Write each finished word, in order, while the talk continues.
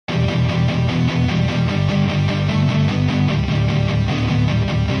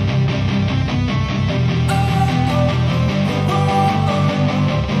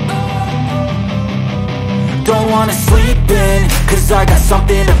cause I got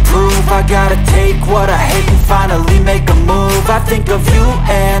something to prove. I gotta take what I hate and finally make a move. I think of you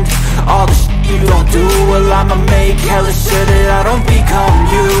and all the shit you don't do. Well, I'ma make hella sure that I don't become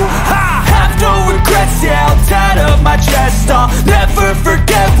you. I have no regrets, yeah, I'll tie up my chest. I'll never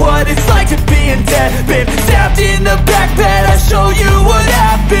forget what it's like to be in debt. Been stabbed in the back bed, I'll show you what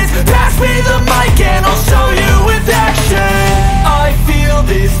happens. Pass me the mic and I'll show you with action. I feel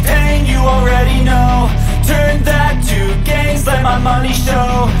this pain, you already know. Turn that to gains, let my money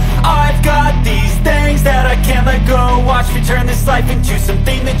show. I've got these things that I can't let go. Watch me turn this life into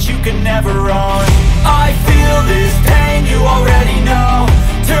something that you can never own. I feel this pain, you already know.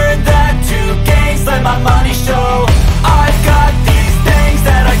 Turn that to gains, let my money show. I've got these things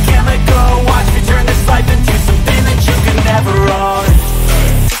that I can't let go. Watch me turn this life into something that you can never own.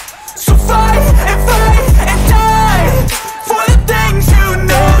 So fight and die for the things you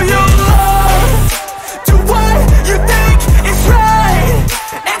know you love. Do what you think is right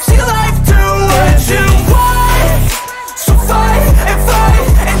and see life do what you want. So fight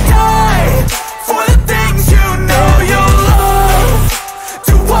and die for the things you know you love.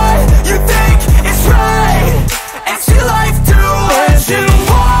 Do what you think is right and see life do what you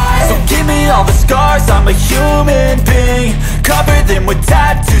want. So give me all the scars, I'm a human being. Cover them with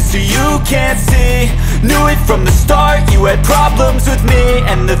tattoos so you can't see. Knew it from the start, you had problems with me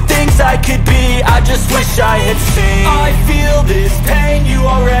and the things I could be, I just wish I had seen. I feel this pain, you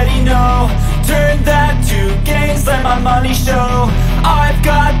already know. Turn that to gains, let my money show. I've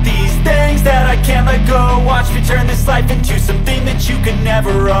got these things that I can't let go. Watch me turn this life into something that you can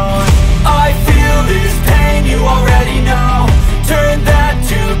never own. I feel this pain, you already know. Turn that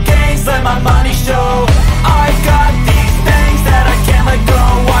to gains, let my money show. I've got these things that I can't let go.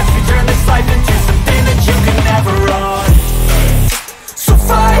 Watch me turn this life into something that you can never own. So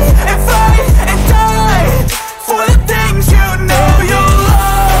fight and die for the things you know you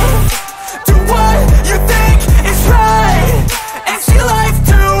love. Do what you think is right and see life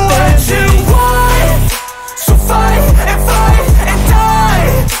do what you want. So fight and die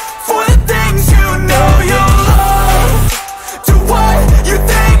for the things you know you love. Do what you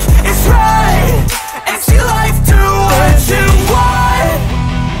think is right and see life do what you want.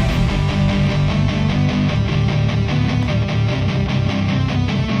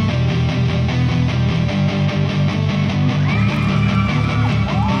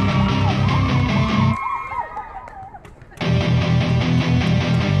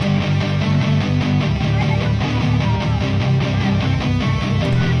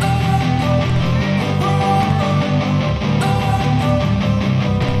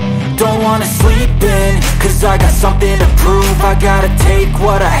 Don't wanna sleep in, cause I got something to prove. I gotta take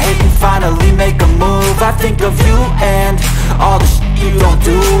what I hate and finally make a move. I think of you and all the shit you don't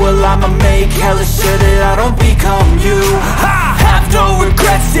do. Well, I'ma make hella sure that I don't become you. I have no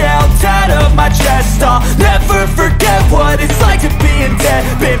regrets, yeah, I'll tie up my chest. I'll never forget what it's like to be in debt.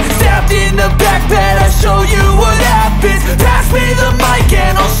 Been stabbed in the back bed, I'll show you what happens. Pass me the mic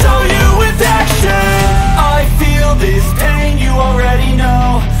and I'll show you with action. I feel this pain, you already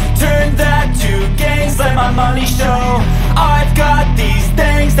know. Turn that to gains, let my money show. I've got these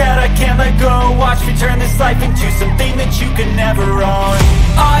things that I can't let go. Watch me turn this life into something that you can never own.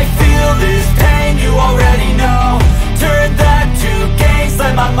 I feel this pain, you already know. Turn that to gains,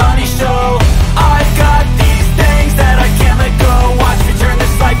 let my money show. I've got these things that I can't let go. Watch me turn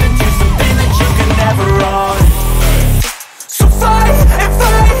this life into something that you can never own. So fight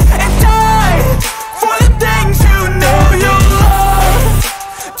and die for the things you know you love.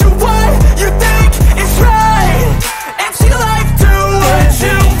 Do what you think is right and see life do what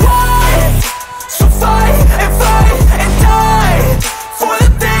you want. So fight and die for the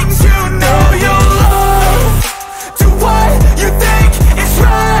things you know you love. Do what you think is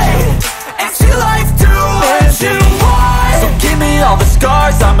right and see life do what you want. So give me all the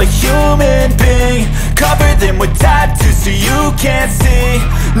scars, I'm a human being. Cover them with tattoos so you can't see.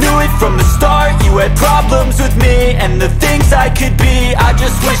 Knew it from the start, you had problems with me and the things I could be, I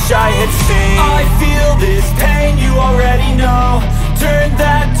just wish I had seen. I feel this pain, you already know. Turn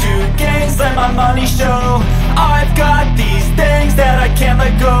that to gains, let my money show. I've got these things that I can't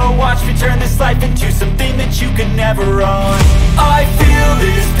let go. Watch me turn this life into something that you can never own. I feel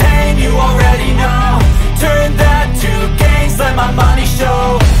this pain, you already know. Turn that to gains, let my money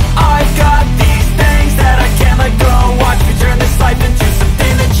show. I've got these things that I can't let go. Watch me turn this life into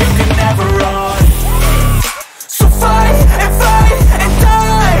something that you can never own. So fight and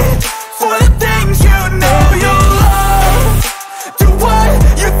die for the things you know you love. Do what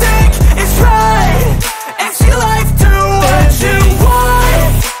you think is right and see life do what you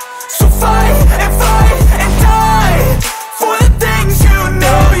want. So fight and die for the things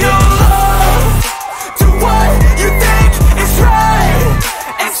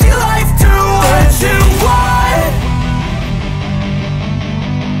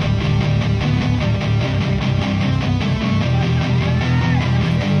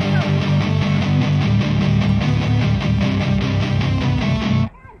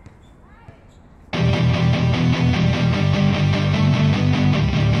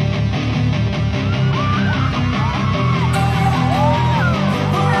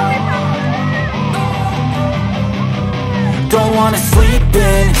wanna sleep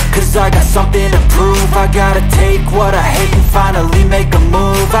in, cause I got something to prove. I gotta take what I hate and finally make a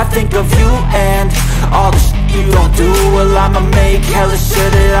move. I think of you and all the shit you don't do. Well, I'ma make hella sure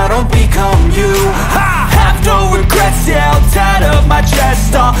that I don't become you. I have no regrets, yeah, I'll tie up my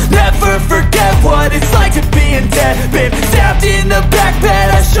chest. I'll never forget what it's like to be in debt. Been stabbed in the back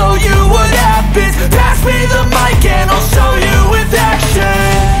bed, I'll show you what happens. Pass me the mic and I'll show you with action.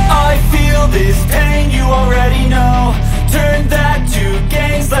 I feel this pain, you already know. Turn that to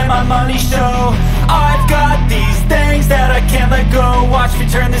gains, let my money show. I've got these things that I can't let go. Watch me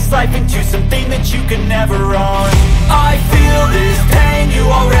turn this life into something that you can never own. I feel this pain, you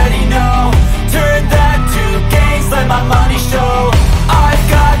already know. Turn that to gains, let my money show. I've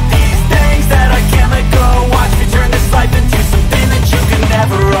got these things that I can't let go. Watch me turn this life into something that you can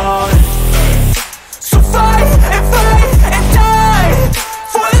never own. So fight and die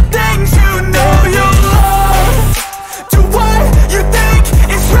for the things you know you love. Do what you think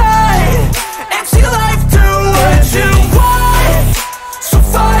is right and see life do what you want. So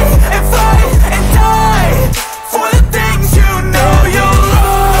fight and die for the things you know you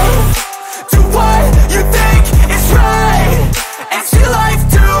love. Do what you think is right and see life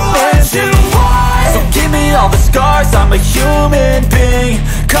do what you want. So give me all the scars, I'm a human being.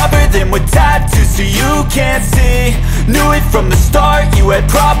 Cover them with tattoos so you can't see. Knew it from the start, you had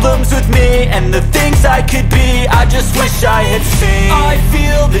problems with me and the things I could be, I just wish I had seen. I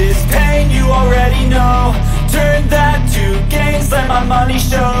feel this pain, you already know. Turn that to gains, let my money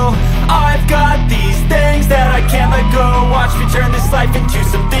show. I've got these things that I can't let go. Watch me turn this life into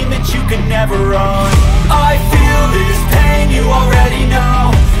something that you can never own. I feel this pain, you already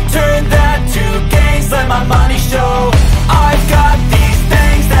know. Turn that to gains, let my money show. I've got these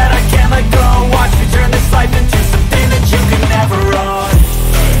things that I can't let go. Watch me turn this life into something that you can never own.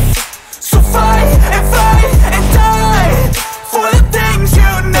 So fight and die for the things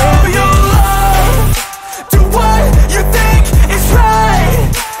you know you love. Do what you think is right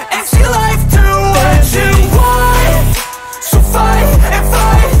and see life do what you want. So fight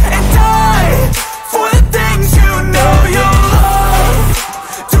and die for the things you know you love.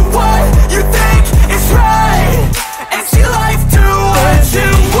 Do what you think is right and see life do what you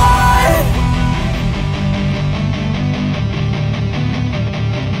want.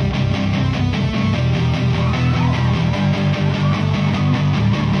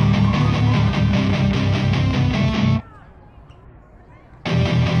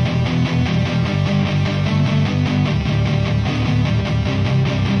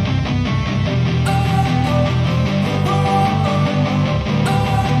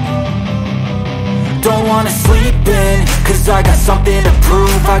 Don't wanna sleep in, cause I got something to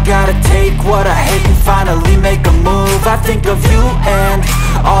prove. I gotta take what I hate and finally make a move. I think of you and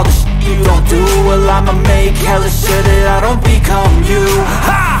all the shit you don't do. Well, I'ma make hella sure that I don't become you.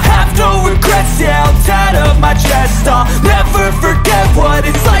 I have no regrets, yeah, I'll tie up my chest. I'll never forget what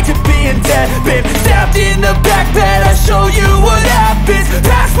it's like to be in debt. Been stabbed in the back bed, I'll show you what happens.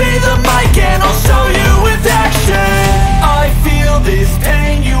 Pass me the mic and I'll show you with action. I feel this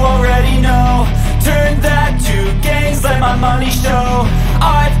pain, you already know. Turn that to gains, let my money show.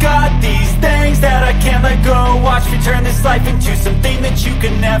 I've got these things that I can't let go. Watch me turn this life into something that you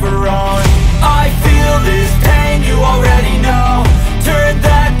can never own. I feel this pain, you already know. Turn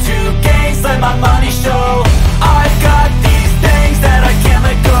that to gains, let my money show. I've got these things that I can't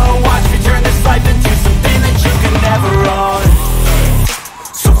let go. Watch me turn this life into something that you can never own.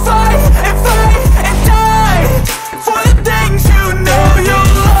 So fight and die for the things you know you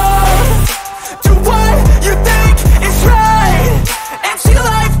love. Do what you think is right and see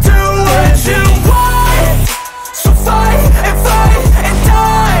life do what you want. So fight and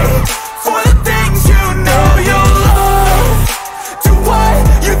die for the things you know you love. Do what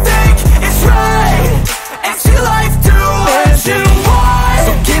you think is right and see life do what you want.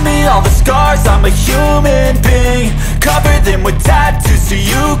 So give me all the scars, I'm a human being. Cover them with tattoos so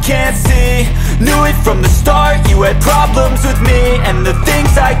you can't see. Knew it from the start, you had problems with me and the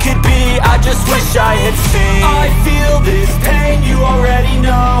things I could be, I just wish I had seen. I feel this pain, you already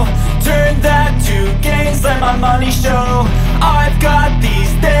know. Turn that to gains, let my money show. I've got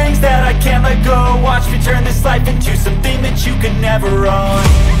these things that I can't let go. Watch me turn this life into something that you can never own.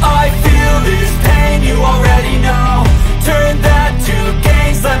 I feel this pain, you already know. Turn that to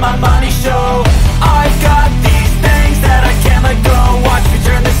gains, let my money show. I've got these things that I can't let go. Watch me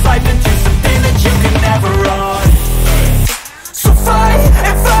turn this life into something that you can never own. So fight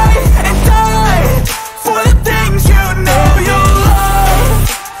and die for the things you know you love.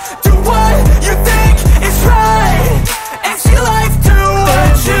 Do what you think is right and see life do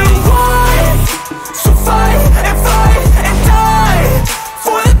what you want. So fight and die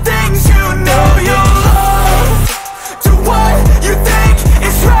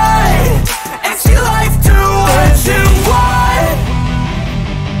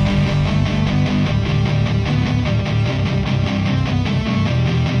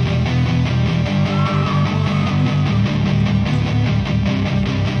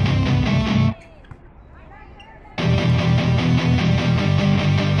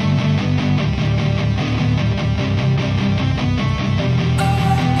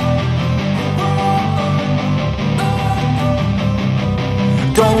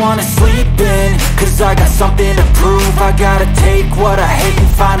cause I got something to prove. I gotta take what I hate and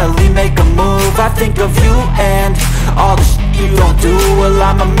finally make a move. I think of you and all the shit you don't do. Well,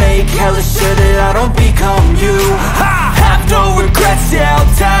 I'ma make hella sure that I don't become you. I have no regrets, yeah, I'll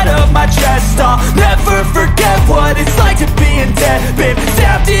tie up my chest. I'll never forget what it's like to be in debt. Been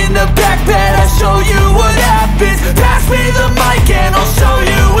stabbed in the back bed, I'll show you what happens. Pass me the mic and I'll show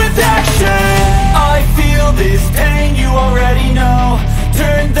you with action. I feel this pain, you already know.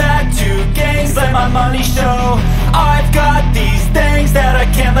 Turn that to gains, let my money show. I've got these things that I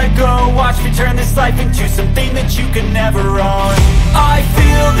can't let go. Watch me turn this life into something that you can never own. I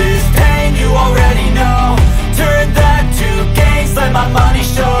feel this pain, you already know. Turn that to gains, let my money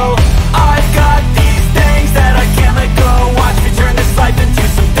show. I've got these things that I can't let go. Watch me turn this life into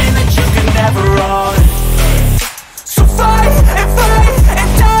something that you can never own. So fight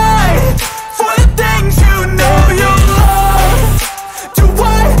and die for the things you know you love. Do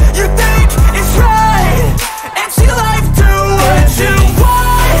what you think is right and see life do what you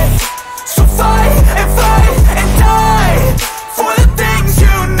want. So fight and die for the things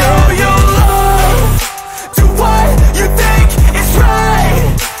you know you love. Do what you think is right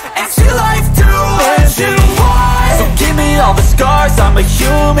and see life do what you want. So give me all the scars, I'm a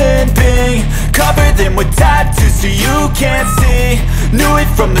human being. Cover them with tattoos so you can't see. Knew it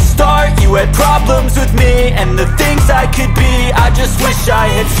from the start, you had problems with me and the things I could be, I just wish I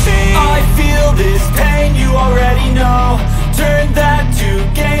had seen. I feel this pain, you already know. Turn that to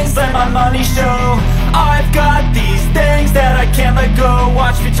gains, let my money show. I've got these things that I can't let go.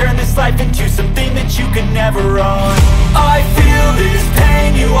 Watch me turn this life into something that you could never own. I feel this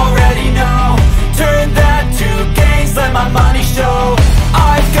pain, you already know. Turn that to gains, let my money show.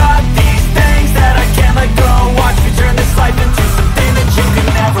 I've got these things that I can't let go. Watch me turn this life into something that you can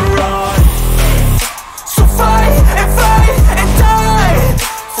never own. So fight and die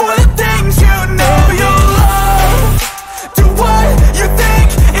for the things you know you love. Do what you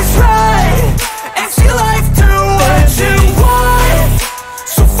think is right and see life do what you want.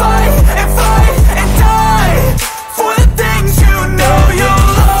 So fight and die for the things you know you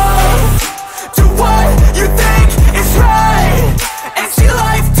love. Do what you think is right and see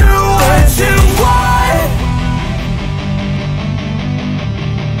life do what you want.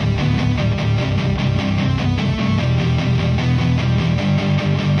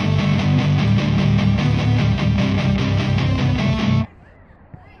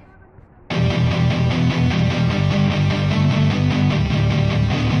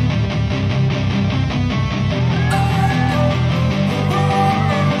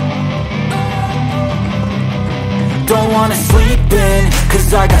 Don't wanna sleep in,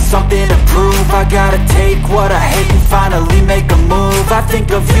 cause I got something to prove. I gotta take what I hate and finally make a move. I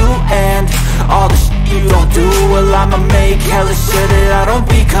think of you and all the shit you don't do. Well, I'ma make hella sure that I don't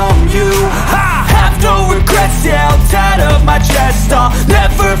become you. I have no regrets, yeah, I'll tie up my chest. I'll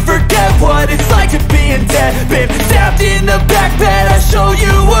never forget what it's like to be in debt. Been stabbed in the back bed, I'll show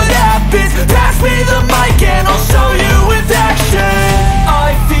you what happens. Pass me the mic and I'll show you with action.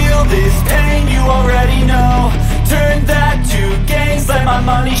 I feel this pain, you already know. Turn that to gains, let my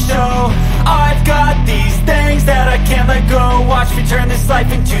money show. I've got these things that I can't let go. Watch me turn this life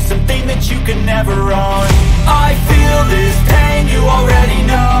into something that you can never own. I feel this pain, you already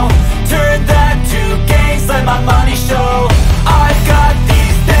know. Turn that to gains, let my money show. I've got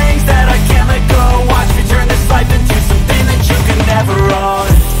these things that I can't let go. Watch me turn this life into something that you can never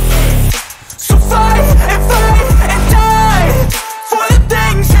own. So fight and die for the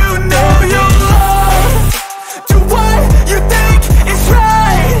things you know you love. Do what you think is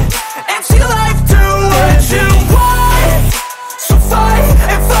right and see life do what you want. So fight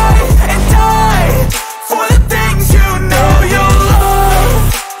and die for the things you know you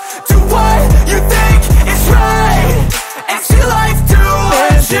love. Do what you think is right and see life do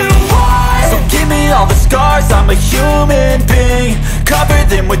what you want. So give me all the scars, I'm a human being. Cover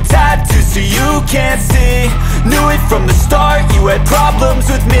them with tattoos so you can't see. Knew it from the start, you had problems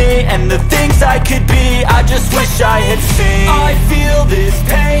with me and the things I could be, I just wish I had seen. I feel this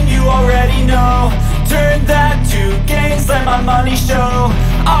pain, you already know. Turn that to gains, let my money show.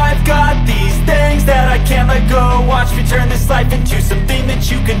 I've got these things that I can't let go. Watch me turn this life into something that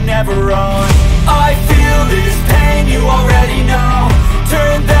you can never own. I feel this pain, you already know.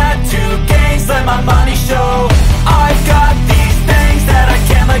 Turn that to gains, let my money show. I've got these things that I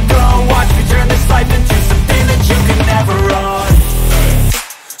can't let go. Watch me turn this life into something that you can never own.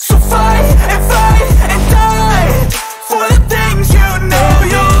 So fight and die for the things you know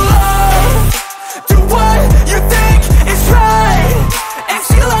you love. Do what you think is right and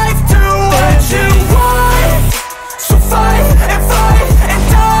see life do what you want. So fight and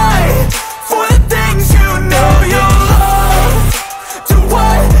die for the things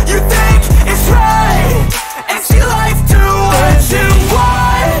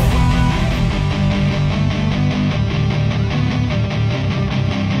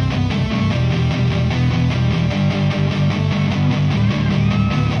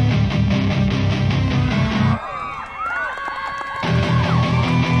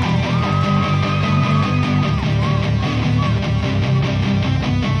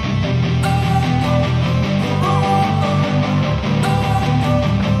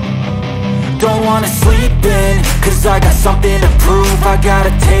wanna sleep in, cause I got something to prove. I gotta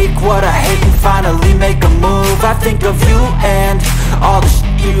take what I hate and finally make a move. I think of you and all the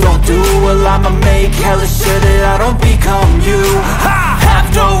shit you don't do. Well, I'ma make hella sure that I don't become you. I have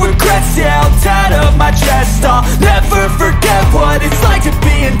no regrets, yeah, I'll tie up my chest. I'll never forget what it's like to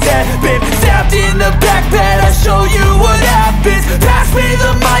be in debt. Been stabbed in the back bed, I'll show you what happens. Pass me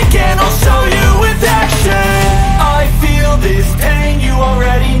the mic and I'll show you with action. I feel this pain, you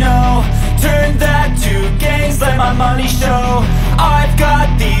already know. Turn that to gains, let my money show. I've got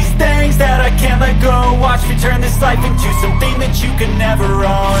these things that I can't let go. Watch me turn this life into something that you can never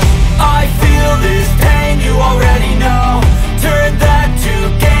own. I feel this pain, you already know. Turn that to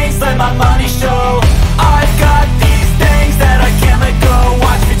gains, let my money show. I've got these things that I can't let go.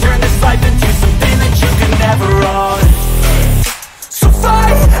 Watch me turn this life into something that you can never own. So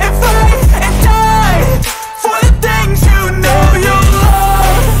fight and die for the things you know you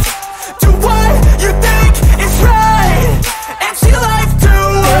love. Do what you think is right and see life do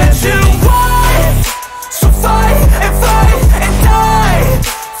what you want. So fight and die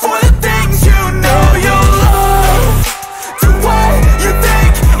for the things you know you love. Do what you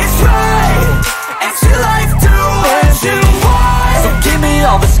think is right and see life do what you want. So give me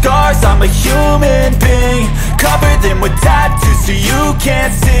all the scars, I'm a human being. Cover them with tattoos so you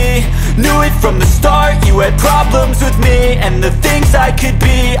can't see. Knew it from the start, you had problems with me and the things I could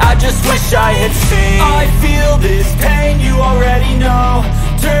be, I just wish I had seen. I feel this pain, you already know.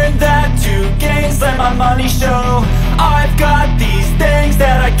 Turn that to gains, let my money show. I've got these things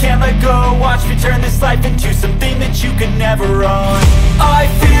that I can't let go. Watch me turn this life into something that you can never own. I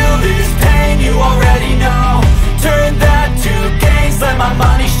feel this pain, you already know. Turn that to gains, let my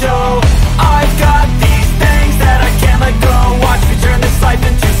money show. I've got these things that I can't let go. Watch me turn this life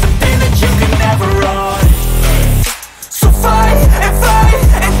into something that you can never own. So fight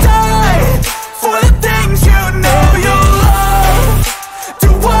and die for the things you know you love.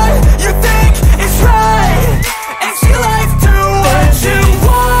 Do what you think is right and see life do what you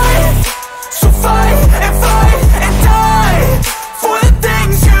want. So fight and die for the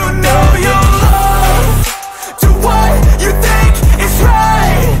things you know you love. Do what you think is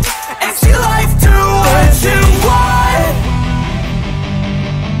right and see life do what you want.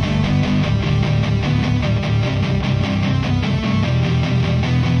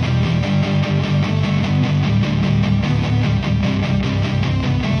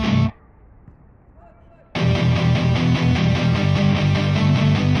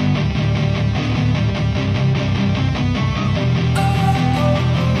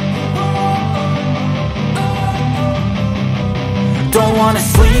 Don't wanna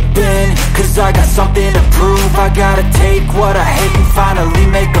sleep in, cause I got something to prove. I gotta take what I hate and finally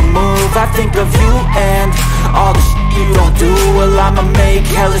make a move. I think of you and all the shit you don't do. Well, I'ma make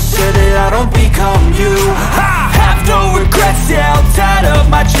hella sure that I don't become you. I have no regrets, yeah, I'll tie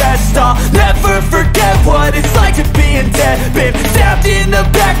up my chest. I'll never forget what it's like to be in debt. Been stabbed in the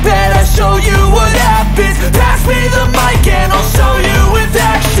back bed, I'll show you what happens. Pass me the mic and I'll show you with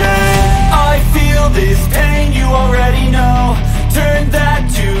action. I feel this pain, you already know. Turn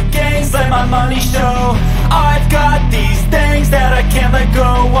that to gains, let my money show. I've got these things that I can't let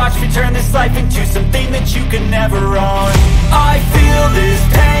go. Watch me turn this life into something that you can never own. I feel this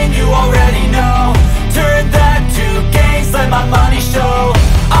pain, you already know. Turn that to gains, let my money show.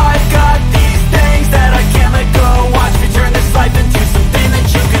 I've got these things that I can't let go. Watch me turn this life into something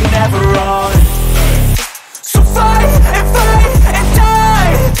that you can never own. So fight and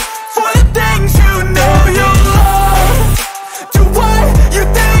die for the things you know you love. Do what you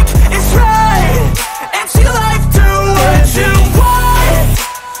think is right and see life do what you want.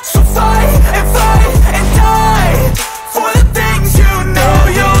 So fight and die for the things you know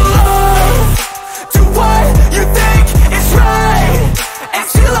you love. Do what you think is right and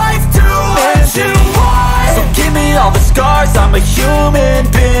see life do what you want. So give me all the scars, I'm a human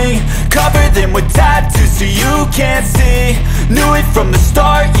being. Cover them with tattoos so you can't see. Knew it from the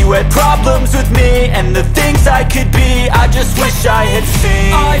start, you had problems with me and the things I could be, I just wish I had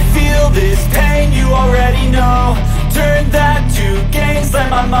seen. I feel this pain, you already know. Turn that to gains, let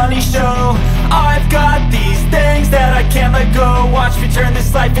my money show. I've got these things that I can't let go. Watch me turn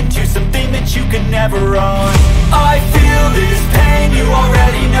this life into something that you could never own. I feel this pain, you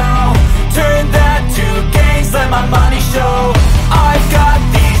already know. Turn that to gains, let my money show. I've got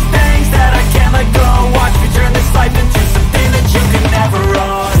these things that I can't let go. Watch me turn this life into something that you can never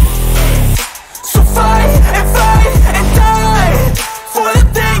own. So fight and die for the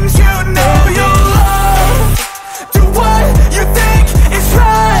things you know you love. Do what you think is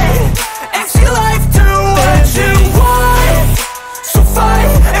right and see life do what you want. So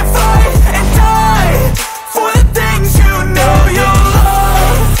fight and die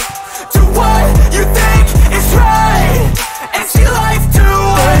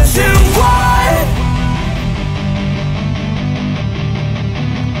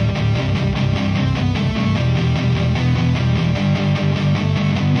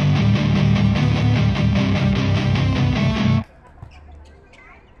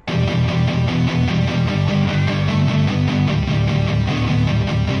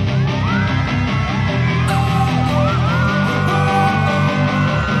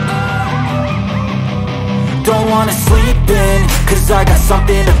Cause I got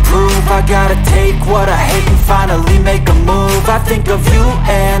something to prove. I gotta take what I hate and finally make a move. I think of you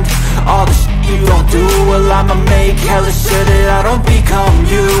and all the shit you don't do. Well, I'ma make hella sure that I don't become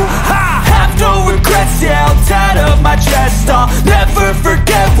you. I have no regrets, yeah, I'll tie up my chest. I'll never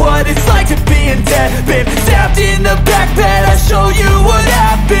forget what it's like to be in debt. Been stabbed in the back bed, I'll show you what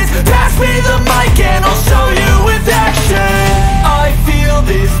happens. Pass me the mic and I'll show you with action. I feel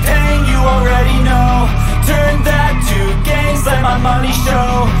this pain, you already know. Turn that to gains, let my money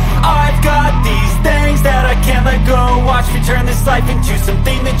show. I've got these things that I can't let go. Watch me turn this life into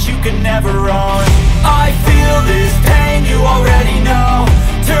something that you can never own. I feel this pain, you already know.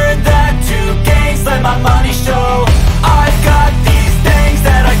 Turn that to gains, let my money show. I've got these things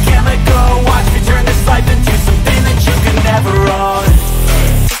that I can't let go. Watch me turn this life into something that you can never own.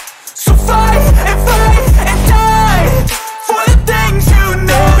 So fight and die for the things you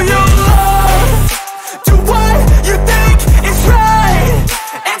know you love. Do what you think is right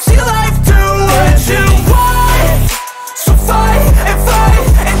and see life do what you want. So fight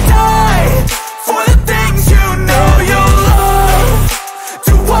and die for the things you know you love.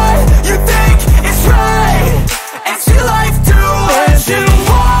 Do what you think is right and see life do what you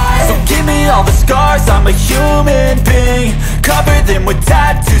want. So give me all the scars, I'm a human being. Cover them with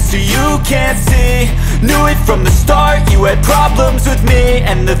tattoos so you can't see. Knew it from the start, you had problems with me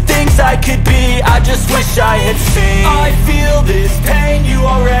and the things I could be, I just wish I had seen.